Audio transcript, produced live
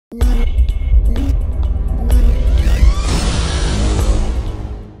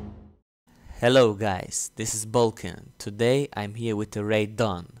Hello guys, this is Balkan. Today I'm here with the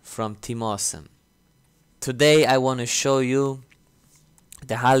Raidon from Team Awesome. Today I want to show you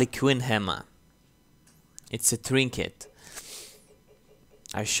the Harley Quinn hammer. It's a trinket.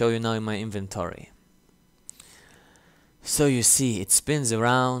 I'll show you now in my inventory. So you see, it spins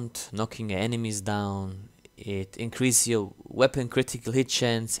around, knocking enemies down. It increases your weapon critical hit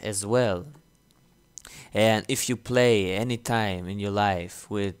chance as well. And if you play any time in your life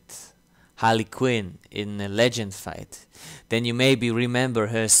with Harley Quinn in a legend fight, then you maybe remember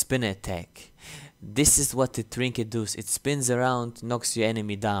her spin attack. This is what the trinket does. It spins around, knocks your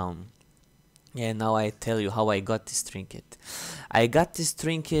enemy down. And now I tell you how I got this trinket. I got this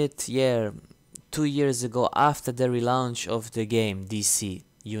trinket 2 years ago after the relaunch of the game DC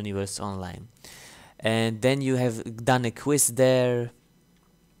Universe Online. And then you have done a quiz there,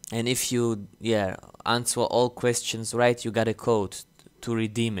 and if you answer all questions right, you got a code to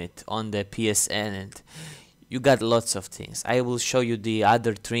redeem it on the PSN, and you got lots of things. I will show you the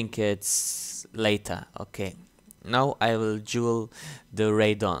other trinkets later. Okay, now I will jewel the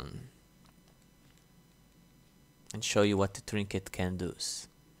Raidon and show you what the trinket can do.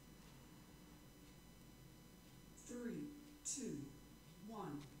 3, 2,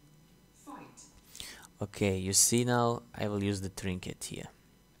 1, fight. Okay, you see now I will use the trinket here.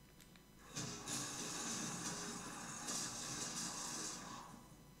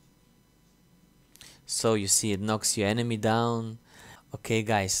 So you see it knocks your enemy down. Okay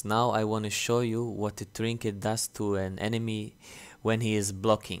guys, now I want to show you what the trinket does to an enemy when he is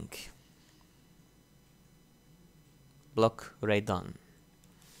blocking. Block Raidon.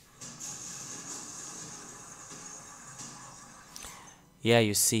 Yeah,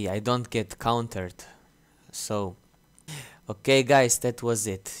 you see, I don't get countered. So, okay guys, that was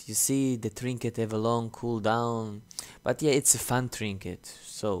it. You see, the trinket have a long cooldown, but yeah, it's a fun trinket.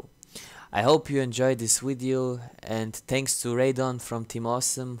 So, I hope you enjoyed this video, and thanks to Raidon from Team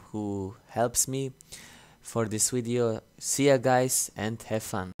Awesome who helps me for this video. See ya guys, and have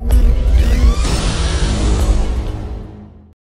fun.